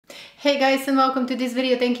Hey guys, and welcome to this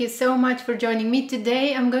video. Thank you so much for joining me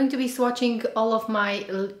today. I'm going to be swatching all of my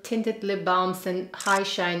tinted lip balms and high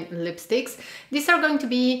shine lipsticks. These are going to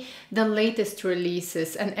be the latest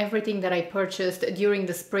releases and everything that I purchased during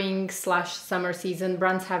the spring/summer season.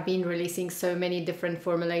 Brands have been releasing so many different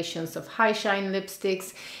formulations of high shine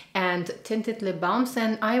lipsticks and tinted lip balms,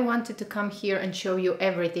 and I wanted to come here and show you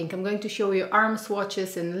everything. I'm going to show you arm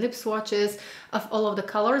swatches and lip swatches of all of the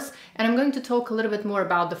colors, and I'm going to talk a little bit more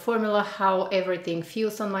about the formula, how everything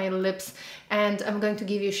feels on my lips, and I'm going to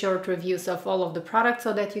give you short reviews of all of the products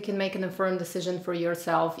so that you can make an informed decision for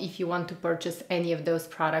yourself if you want to purchase any of those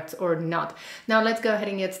products or not. Now let's go ahead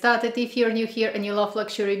and get started. If you're new here and you love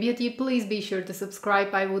luxury beauty, please be sure to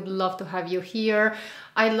subscribe. I would love to have you here.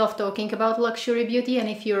 I love talking about luxury beauty, and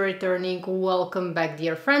if you're returning, welcome back,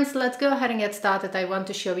 dear friends. Let's go ahead and get started. I want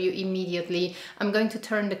to show you immediately. I'm going to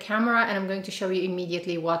turn the camera and I'm going to show you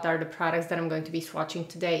immediately what are the products that I'm going to be swatching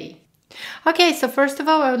today. Okay, so first of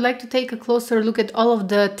all, I would like to take a closer look at all of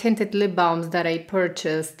the tinted lip balms that I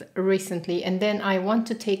purchased recently, and then I want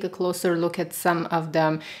to take a closer look at some of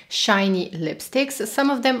them shiny lipsticks. Some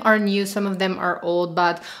of them are new, some of them are old,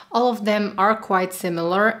 but all of them are quite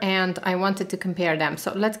similar, and I wanted to compare them.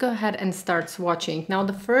 So let's go ahead and start swatching. Now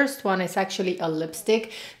the first one is actually a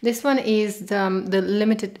lipstick. This one is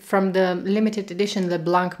from the limited edition Le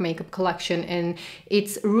Blanc makeup collection, and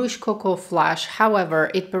it's Rouge Coco Flash.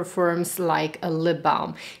 However, it performs like a lip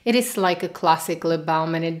balm. It is like a classic lip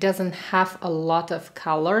balm and it doesn't have a lot of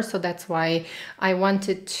color, so that's why I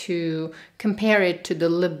wanted to compare it to the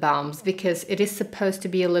lip balms, because it is supposed to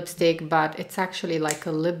be a lipstick but it's actually like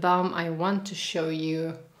a lip balm. I want to show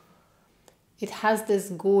you. It has this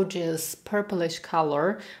gorgeous purplish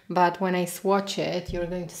color, but when I swatch it, you're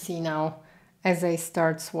going to see now as I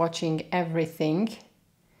start swatching everything,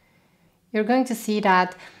 you're going to see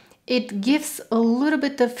that it gives a little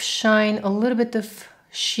bit of shine, a little bit of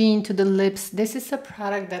sheen to the lips. This is a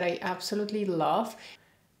product that I absolutely love.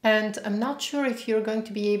 And I'm not sure if you're going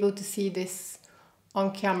to be able to see this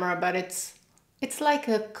on camera, but it's like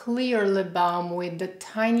a clear lip balm with the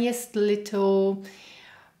tiniest little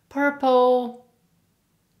purple,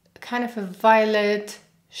 kind of a violet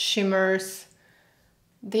shimmers.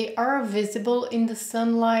 They are visible in the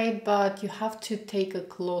sunlight, but you have to take a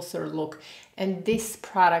closer look. And this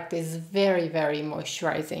product is very, very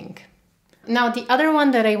moisturizing. Now the other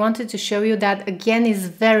one that I wanted to show you that again is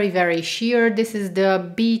very, very sheer. This is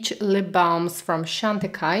the Beach Lip Balms from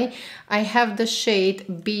Chantecaille. I have the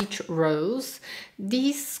shade Beach Rose.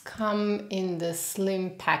 These come in the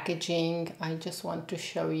slim packaging. I just want to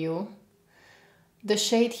show you. The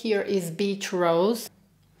shade here is Beach Rose.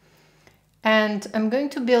 And I'm going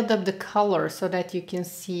to build up the color so that you can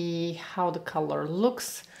see how the color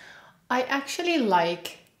looks. I actually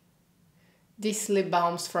like these lip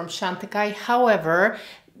balms from Chantecaille. However,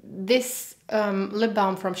 this lip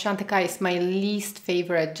balm from Chantecaille is my least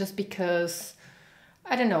favorite, just because,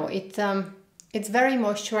 I don't know, it's very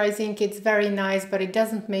moisturizing, it's very nice, but it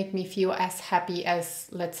doesn't make me feel as happy as,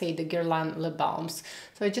 let's say, the Guerlain lip balms.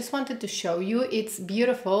 So I just wanted to show you. It's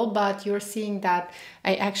beautiful, but you're seeing that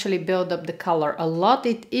I actually build up the color a lot.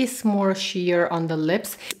 It is more sheer on the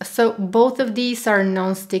lips. So both of these are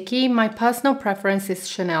non-sticky. My personal preference is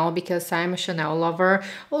Chanel because I'm a Chanel lover.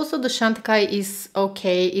 Also, the Chantecaille is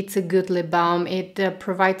okay. It's a good lip balm. It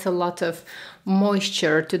provides a lot of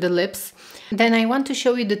moisture to the lips. Then I want to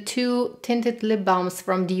show you the two tinted lip balms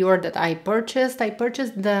from Dior that I purchased. I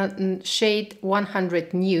purchased the shade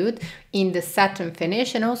 100 Nude in the satin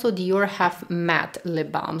finish, and also Dior have matte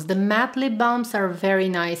lip balms. The matte lip balms are very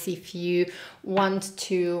nice if you want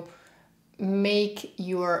to make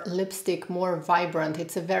your lipstick more vibrant.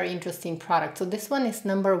 It's a very interesting product. So this one is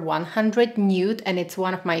number 100 Nude, and it's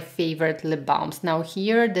one of my favorite lip balms. Now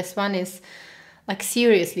here, this one is like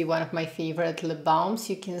seriously one of my favorite lip balms.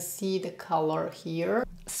 You can see the color here.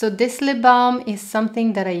 So this lip balm is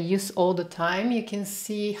something that I use all the time. You can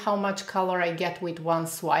see how much color I get with one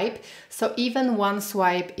swipe. So even one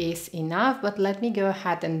swipe is enough, but let me go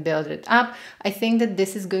ahead and build it up. I think that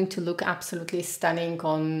this is going to look absolutely stunning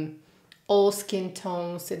on all skin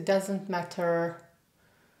tones. It doesn't matter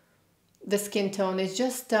the skin tone. It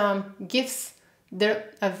just gives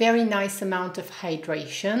a very nice amount of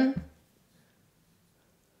hydration.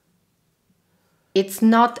 It's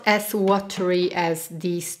not as watery as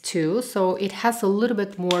these two, so it has a little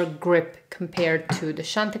bit more grip compared to the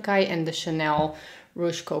Chantecaille and the Chanel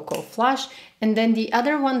Rouge Coco Flash. And then the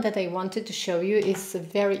other one that I wanted to show you is a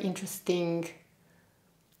very interesting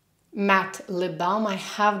matte lip balm. I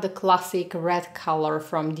have the classic red color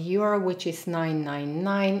from Dior, which is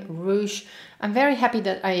 999 Rouge. I'm very happy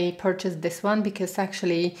that I purchased this one because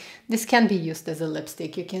actually this can be used as a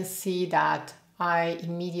lipstick. You can see that I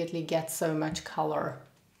immediately get so much color.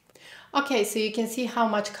 Okay, so you can see how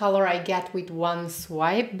much color I get with one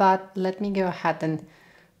swipe, but let me go ahead and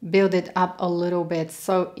build it up a little bit.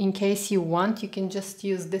 So in case you want, you can just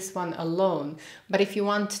use this one alone. But if you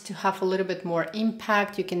want to have a little bit more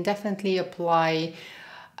impact, you can definitely apply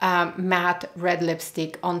matte red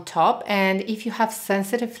lipstick on top. And if you have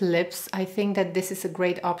sensitive lips, I think that this is a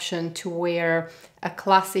great option to wear a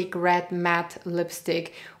classic red matte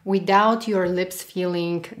lipstick without your lips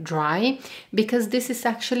feeling dry, because this is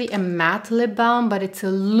actually a matte lip balm, but it's a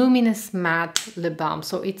luminous matte lip balm.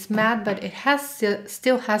 So it's matte, but it has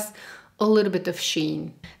still has a little bit of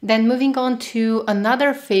sheen. Then moving on to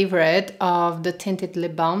another favorite of the tinted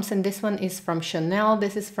lip balms, and this one is from Chanel.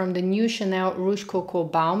 This is from the new Chanel Rouge Coco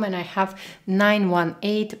Balm, and I have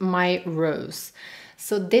 918 My Rose.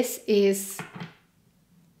 So this is,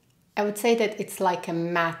 I would say that it's like a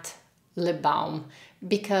matte lip balm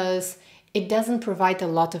because it doesn't provide a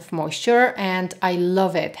lot of moisture and I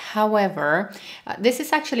love it. However, this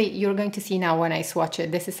is actually, you're going to see now when I swatch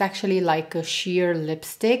it, this is actually like a sheer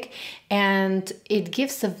lipstick and it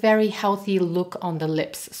gives a very healthy look on the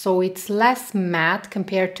lips. So it's less matte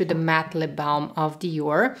compared to the matte lip balm of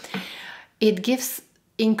Dior. It gives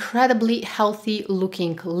incredibly healthy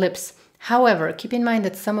looking lips. However, keep in mind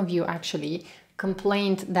that some of you actually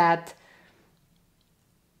complained that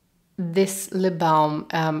this lip balm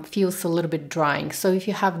feels a little bit drying. So if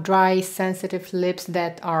you have dry, sensitive lips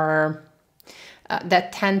that are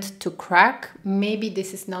that tend to crack, maybe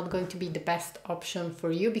this is not going to be the best option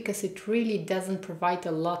for you because it really doesn't provide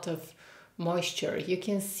a lot of moisture. You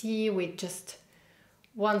can see with just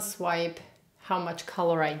one swipe how much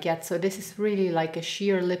color I get. So this is really like a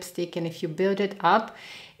sheer lipstick, and if you build it up,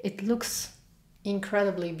 it looks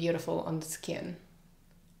incredibly beautiful on the skin,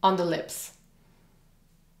 on the lips.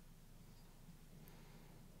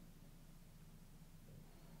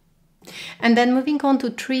 And then moving on to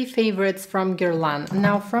three favorites from Guerlain.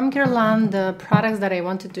 Now from Guerlain, the products that I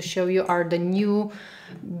wanted to show you are the new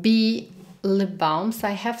Bee lip balms.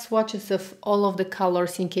 I have swatches of all of the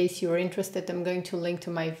colors in case you're interested. I'm going to link to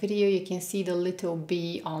my video. You can see the little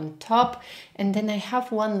bee on top. And then I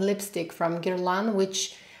have one lipstick from Guerlain,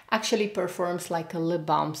 which actually performs like a lip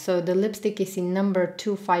balm. So the lipstick is in number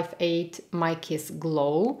 258, My Kiss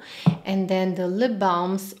Glow. And then the lip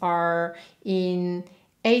balms are in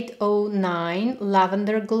 809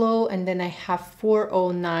 Lavender Glow, and then I have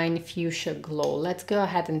 409 Fuchsia Glow. Let's go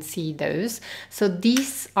ahead and see those. So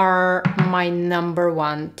these are my number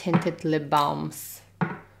one tinted lip balms.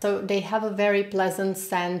 So they have a very pleasant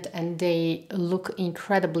scent and they look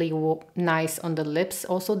incredibly nice on the lips.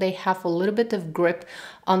 Also, they have a little bit of grip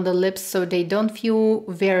on the lips, so they don't feel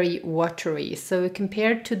very watery. So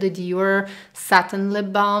compared to the Dior satin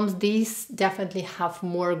lip balms, these definitely have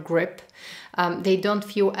more grip. They don't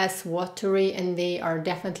feel as watery and they are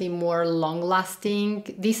definitely more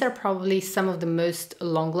long-lasting. These are probably some of the most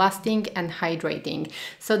long-lasting and hydrating.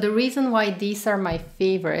 So the reason why these are my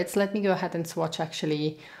favorites, let me go ahead and swatch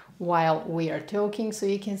actually while we are talking. So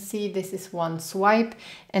you can see this is one swipe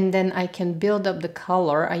and then I can build up the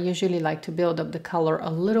color. I usually like to build up the color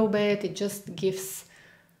a little bit. It just gives...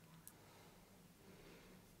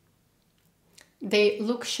 They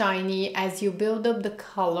look shiny. As you build up the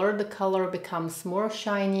color becomes more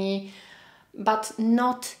shiny, but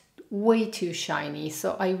not way too shiny.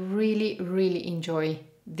 So I really, really enjoy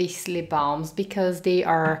these lip balms because they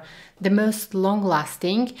are the most long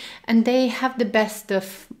lasting and they have the best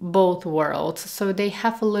of both worlds. So they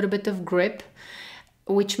have a little bit of grip,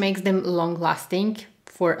 which makes them long lasting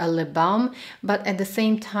for a lip balm, but at the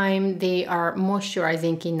same time, they are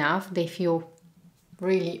moisturizing enough. They feel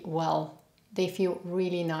really well. They feel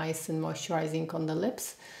really nice and moisturizing on the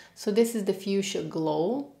lips. So this is the Fuchsia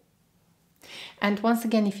Glow. And once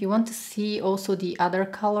again, if you want to see also the other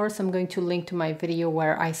colors, I'm going to link to my video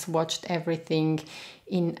where I swatched everything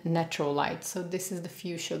in natural light. So this is the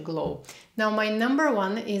Fuchsia Glow. Now my number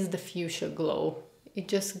one is the Fuchsia Glow. It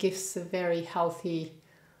just gives a very healthy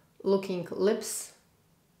looking lips.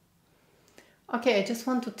 Okay, I just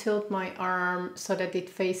want to tilt my arm so that it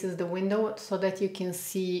faces the window so that you can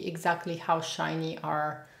see exactly how shiny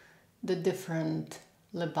are the different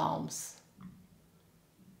lip balms.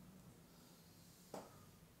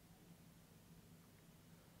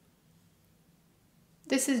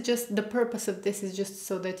 This is just, the purpose of this is just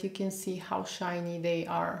so that you can see how shiny they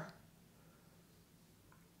are.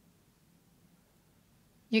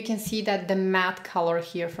 You can see that the matte color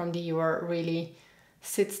here from Dior really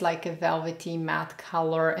sits like a velvety matte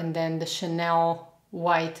color, and then the Chanel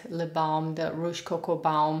white lip balm, the Rouge Coco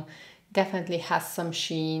Balm, definitely has some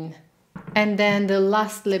sheen. And then the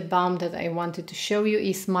last lip balm that I wanted to show you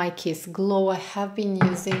is My Kiss Glow. I have been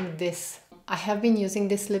using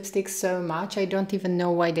this lipstick so much. I don't even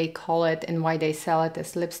know why they call it and why they sell it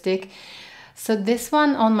as lipstick. So this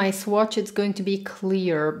one on my swatch, it's going to be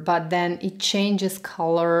clear, but then it changes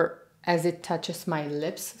color as it touches my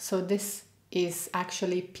lips. So this is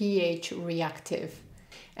actually pH reactive,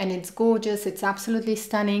 and it's gorgeous. It's absolutely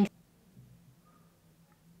stunning.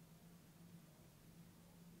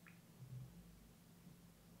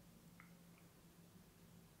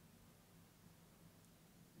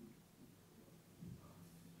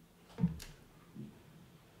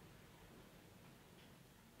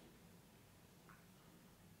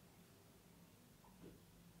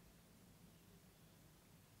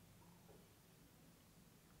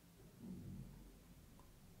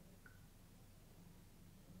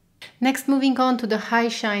 Next, moving on to the high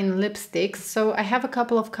shine lipsticks. So I have a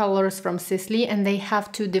couple of colors from Sisley, and they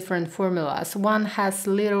have two different formulas. One has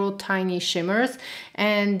little tiny shimmers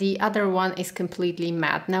and the other one is completely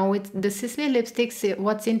matte. Now with the Sisley lipsticks,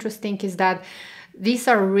 what's interesting is that these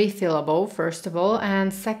are refillable, first of all,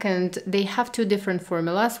 and second, they have two different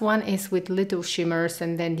formulas. One is with little shimmers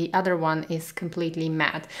and then the other one is completely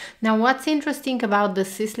matte. Now what's interesting about the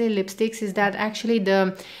Sisley lipsticks is that actually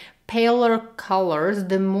the paler colors,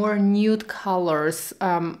 the more nude colors,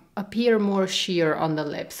 appear more sheer on the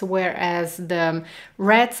lips, whereas the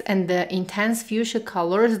reds and the intense fuchsia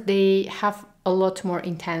colors, they have a lot more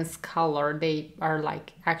intense color. They are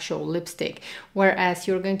like actual lipstick, whereas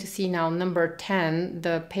you're going to see now number 10,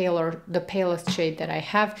 the palest shade that I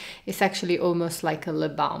have, is actually almost like a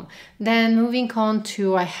lip balm. Then moving on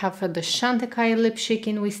to, I have the Chantecaille Lip Chic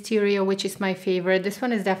in Wisteria, which is my favorite. This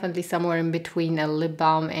one is definitely somewhere in between a lip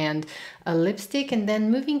balm and a lipstick. And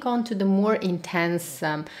then moving on to the more intense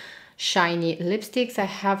shiny lipsticks, I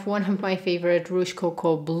have one of my favorite Rouge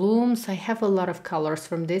Coco Blooms. I have a lot of colors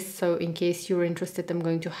from this, so in case you're interested, I'm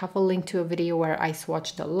going to have a link to a video where I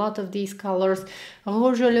swatched a lot of these colors.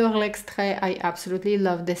 Rouge Allure L'Extrait, I absolutely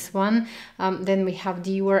love this one. Then we have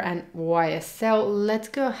Dior and YSL. Let's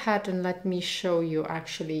go ahead and let me show you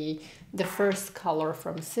actually the first color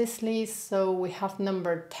from Sisley. So we have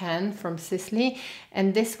number 10 from Sisley,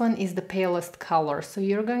 and this one is the palest color. So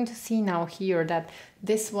you're going to see now here that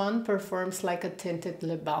this one performs like a tinted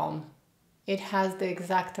lip balm. It has the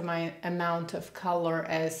exact amount of color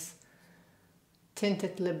as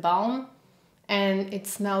tinted lip balm, and it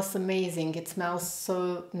smells amazing. It smells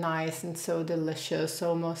so nice and so delicious,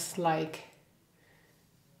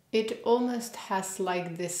 it almost has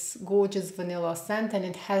like this gorgeous vanilla scent, and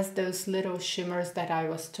it has those little shimmers that I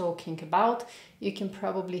was talking about. You can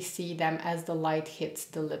probably see them as the light hits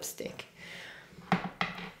the lipstick.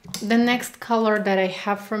 The next color that I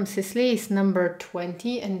have from Sisley is number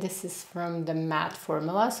 20, and this is from the matte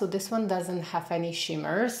formula. So this one doesn't have any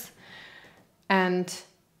shimmers. And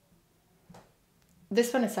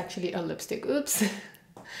this one is actually a lipstick. Oops.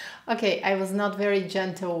 Okay, I was not very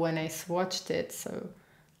gentle when I swatched it, so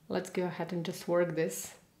let's go ahead and just work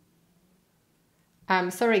this.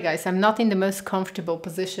 Sorry guys, I'm not in the most comfortable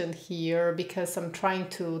position here because I'm trying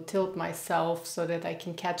to tilt myself so that I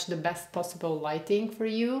can catch the best possible lighting for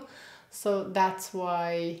you. So that's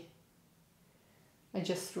why I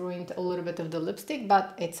just ruined a little bit of the lipstick,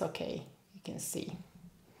 but it's okay, you can see.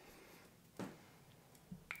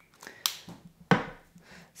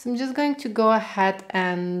 So I'm just going to go ahead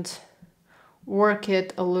and work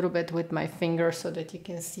it a little bit with my finger so that you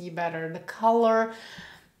can see better the color.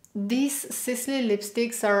 These Sisley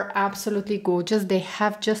lipsticks are absolutely gorgeous. They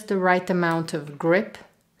have just the right amount of grip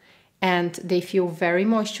and they feel very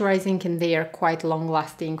moisturizing, and they are quite long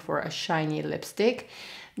lasting for a shiny lipstick.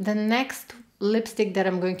 The next lipstick that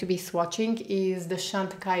I'm going to be swatching is the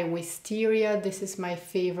Chantecaille Wisteria. This is my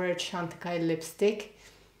favorite Chantecaille lipstick.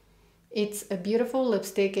 It's a beautiful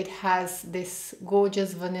lipstick. It has this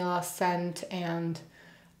gorgeous vanilla scent and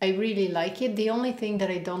I really like it. The only thing that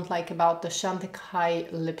I don't like about the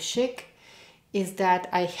Chantecaille Lip Chic is that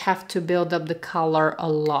I have to build up the color a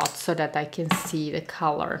lot so that I can see the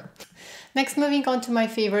color. Next, moving on to my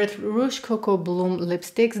favorite Rouge Coco Bloom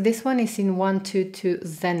lipsticks. This one is in 122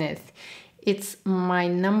 Zenith. It's my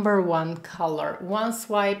number one color. One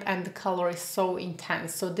swipe and the color is so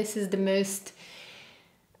intense. So this is the most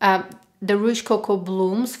the Rouge Coco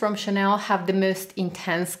Blooms from Chanel have the most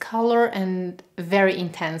intense color and very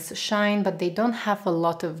intense shine, but they don't have a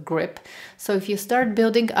lot of grip. So if you start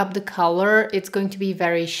building up the color, it's going to be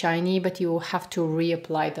very shiny, but you will have to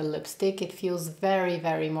reapply the lipstick. It feels very,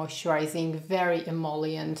 very moisturizing, very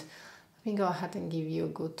emollient. Let me go ahead and give you a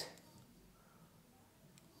good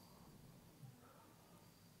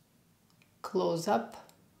close up.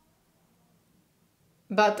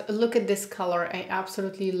 But look at this color, I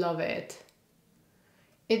absolutely love it.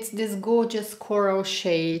 It's this gorgeous coral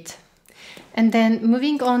shade. And then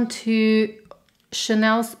moving on to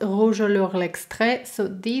Chanel's Rouge à Lèvres L'Extrait. So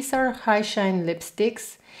these are high shine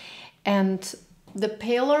lipsticks, and the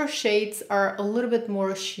paler shades are a little bit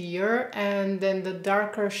more sheer, and then the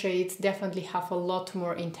darker shades definitely have a lot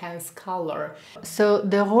more intense color. So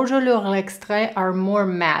the Rouge à Lèvres L'Extrait are more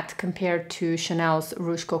matte compared to Chanel's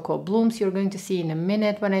Rouge Coco Blooms. You're going to see in a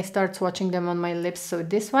minute when I start swatching them on my lips. So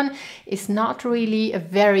this one is not really a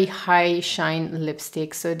very high shine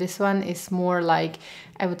lipstick. So this one is more like,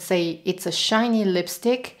 I would say it's a shiny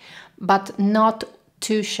lipstick, but not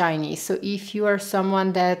too shiny. So if you are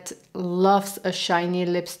someone that loves a shiny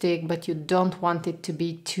lipstick but you don't want it to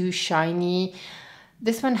be too shiny,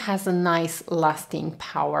 this one has a nice lasting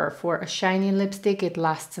power. For a shiny lipstick, it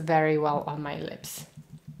lasts very well on my lips.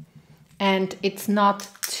 And it's not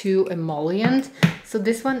too emollient. So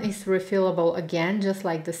this one is refillable again, just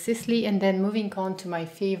like the Sisley. And then moving on to my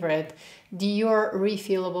favorite Dior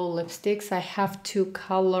refillable lipsticks. I have two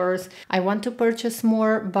colors. I want to purchase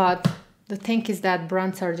more, but the thing is that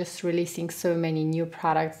brands are just releasing so many new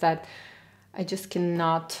products that I just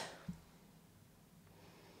cannot,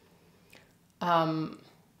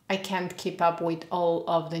 I can't keep up with all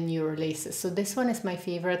of the new releases. So this one is my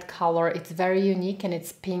favorite color. It's very unique and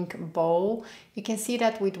it's pink bow. You can see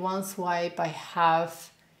that with one swipe I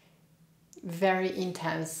have very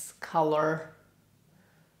intense color.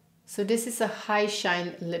 So this is a high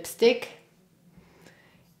shine lipstick.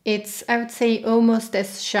 It's, I would say, almost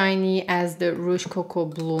as shiny as the Rouge Coco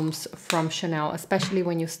Blooms from Chanel, especially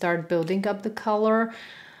when you start building up the color,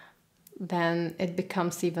 then it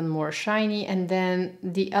becomes even more shiny. And then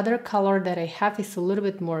the other color that I have is a little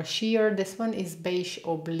bit more sheer. This one is beige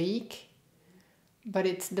oblique, but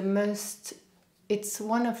it's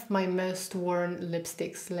one of my most worn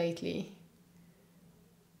lipsticks lately.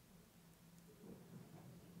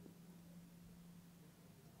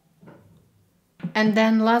 And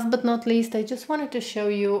then last but not least, I just wanted to show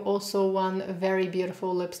you also one very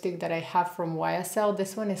beautiful lipstick that I have from YSL.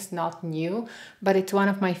 This one is not new, but it's one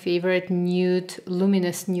of my favorite nude,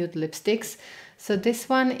 luminous nude lipsticks. So this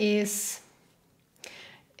one is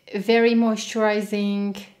very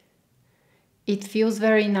moisturizing. It feels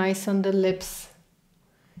very nice on the lips.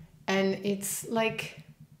 And it's like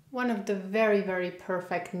one of the very, very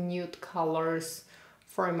perfect nude colors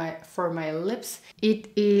for my lips. It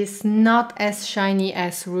is not as shiny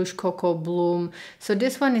as Rouge Coco Bloom. So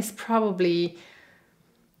this one is probably,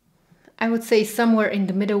 I would say, somewhere in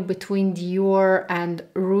the middle between Dior and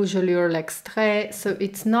Rouge à Lèvres L'Extrait. So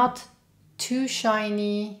it's not too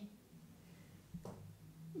shiny,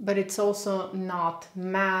 but it's also not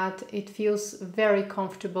matte. It feels very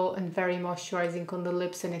comfortable and very moisturizing on the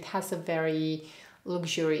lips, and it has a very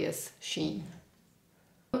luxurious sheen.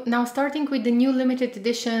 Now starting with the new limited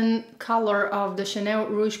edition color of the Chanel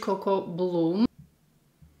Rouge Coco Bloom.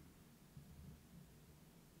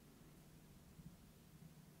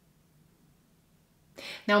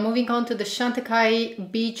 Now moving on to the Chantecaille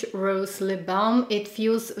Beach Rose Lip Balm. It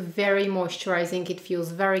feels very moisturizing, it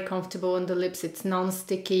feels very comfortable on the lips, it's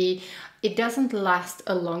non-sticky. It doesn't last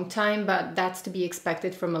a long time, but that's to be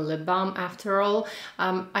expected from a lip balm after all.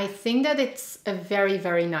 I think that it's a very,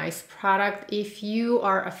 very nice product. If you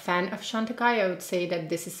are a fan of Chantecaille, I would say that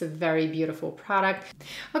this is a very beautiful product.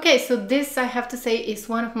 Okay, so this, I have to say, is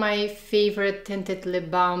one of my favorite tinted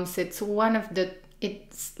lip balms. It's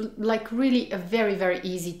like really a very, very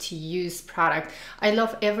easy to use product. I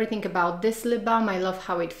love everything about this lip balm. I love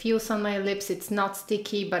how it feels on my lips. It's not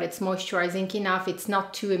sticky, but it's moisturizing enough. It's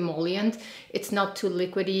not too emollient. It's not too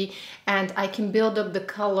liquidy, and I can build up the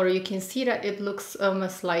color. You can see that it looks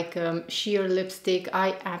almost like sheer lipstick.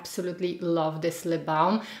 I absolutely love this lip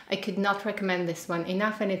balm. I could not recommend this one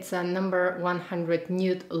enough, and it's a number 100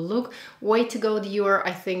 nude look. Way to go, Dior.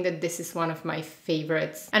 I think that this is one of my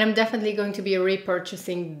favorites, and I'm definitely going to be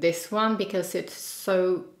repurchasing this one because it's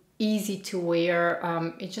so easy to wear.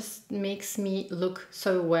 It just makes me look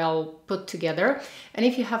so well put together, and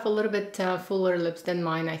if you have a little bit fuller lips than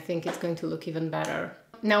mine, I think it's going to look even better.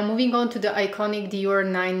 Now moving on to the iconic Dior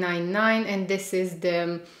 999, and this is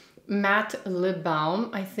the matte lip balm.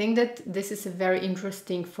 I think that this is a very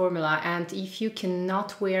interesting formula, and if you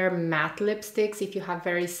cannot wear matte lipsticks, if you have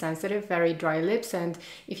very sensitive, very dry lips, and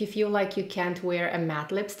if you feel like you can't wear a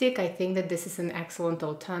matte lipstick, I think that this is an excellent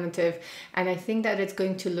alternative, and I think that it's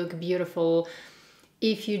going to look beautiful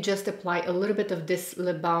if you just apply a little bit of this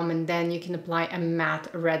lip balm and then you can apply a matte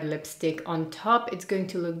red lipstick on top. It's going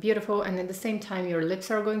to look beautiful, and at the same time your lips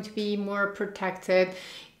are going to be more protected.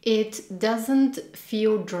 It doesn't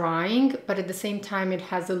feel drying, but at the same time it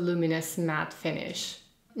has a luminous matte finish.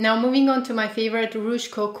 Now moving on to my favorite Rouge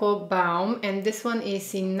Coco Balm, and this one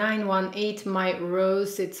is in 918 My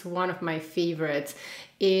Rose. It's one of my favorites.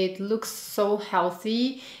 It looks so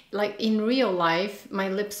healthy. Like in real life, my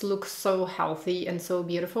lips look so healthy and so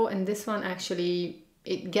beautiful, and this one actually,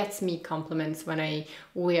 it gets me compliments when I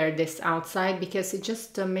wear this outside because it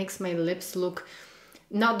just makes my lips look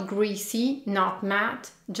not greasy, not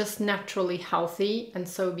matte, just naturally healthy and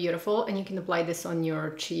so beautiful. And you can apply this on your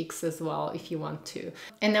cheeks as well if you want to.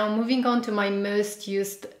 And now moving on to my most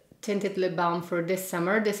used tinted lip balm for this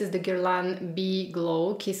summer. This is the Guerlain Bee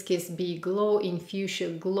Glow, Kiss Kiss Bee Glow in Fuchsia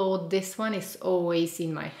Glow. This one is always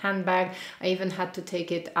in my handbag. I even had to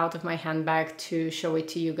take it out of my handbag to show it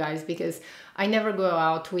to you guys because I never go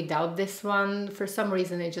out without this one. For some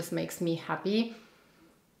reason it just makes me happy.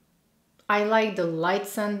 I like the light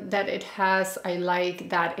scent that it has. I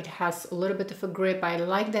like that it has a little bit of a grip. I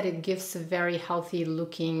like that it gives a very healthy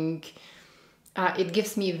looking, it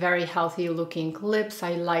gives me very healthy looking lips.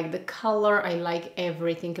 I like the color. I like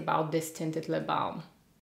everything about this tinted lip balm.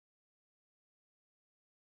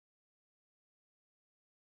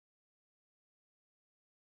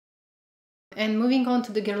 And moving on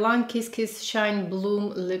to the Guerlain Kiss Kiss Shine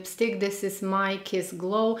Bloom lipstick. This is my Kiss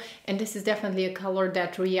Glow, and this is definitely a color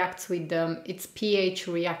that reacts with them. It's pH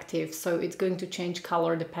reactive, so it's going to change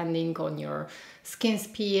color depending on your skin's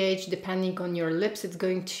pH, depending on your lips. It's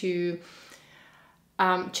going to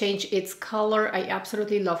change its color. I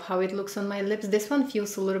absolutely love how it looks on my lips. This one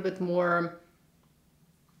feels a little bit more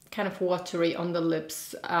kind of watery on the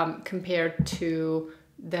lips compared to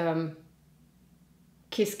the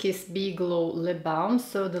Kiss Kiss Bee Glow lip balm.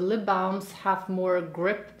 So the lip balms have more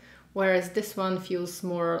grip, whereas this one feels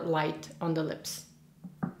more light on the lips.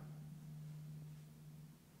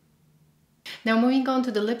 Now moving on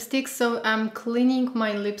to the lipsticks. So I'm cleaning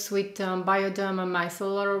my lips with Bioderma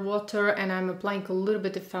micellar water, and I'm applying a little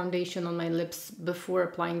bit of foundation on my lips before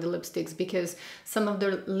applying the lipsticks because some of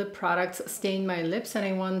the lip products stain my lips and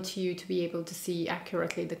I want you to be able to see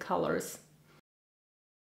accurately the colors.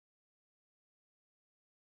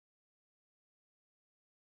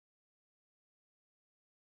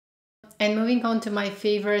 And moving on to my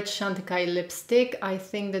favorite Chantecaille lipstick, I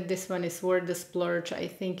think that this one is worth the splurge. I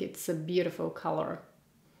think it's a beautiful color.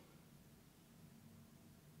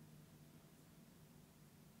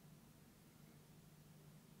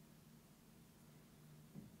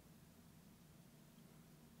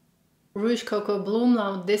 Rouge Coco Bloom.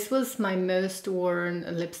 Now this was my most worn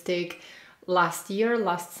lipstick last year,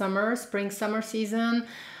 last summer, spring summer season.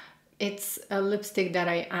 It's a lipstick that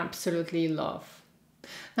I absolutely love.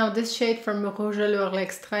 Now this shade from Rouge à Lèvres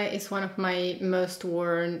L'Extrait is one of my most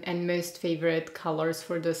worn and most favorite colors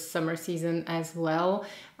for the summer season as well.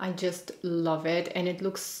 I just love it, and it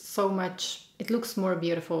looks so much, it looks more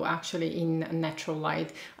beautiful actually in natural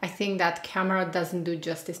light. I think that camera doesn't do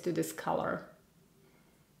justice to this color.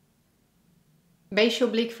 Beige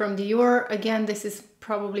Oblique from Dior. Again, this is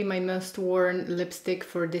probably my most worn lipstick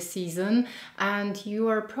for this season, and you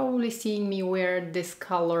are probably seeing me wear this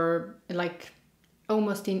color like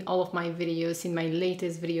almost in all of my videos. In my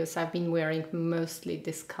latest videos I've been wearing mostly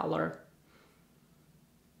this color.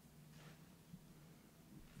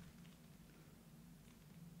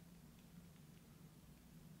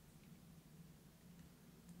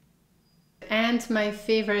 And my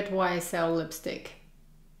favorite YSL lipstick.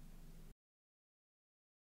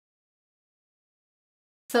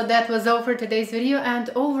 So that was all for today's video, and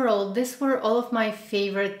overall these were all of my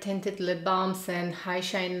favorite tinted lip balms and high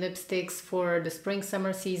shine lipsticks for the spring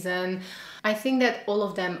summer season. I think that all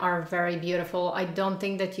of them are very beautiful. I don't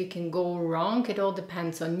think that you can go wrong. It all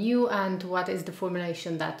depends on you and what is the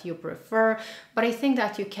formulation that you prefer, but I think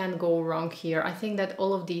that you can go wrong here. I think that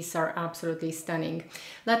all of these are absolutely stunning.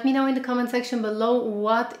 Let me know in the comment section below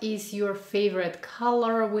what is your favorite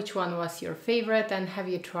color, which one was your favorite, and have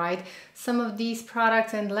you tried some of these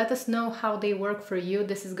products, and let us know how they work for you.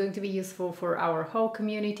 This is going to be useful for our whole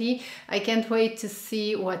community. I can't wait to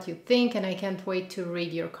see what you think, and I can't wait to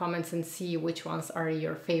read your comments and see which ones are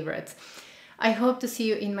your favorites. I hope to see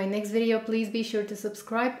you in my next video. Please be sure to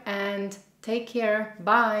subscribe and take care.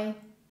 Bye!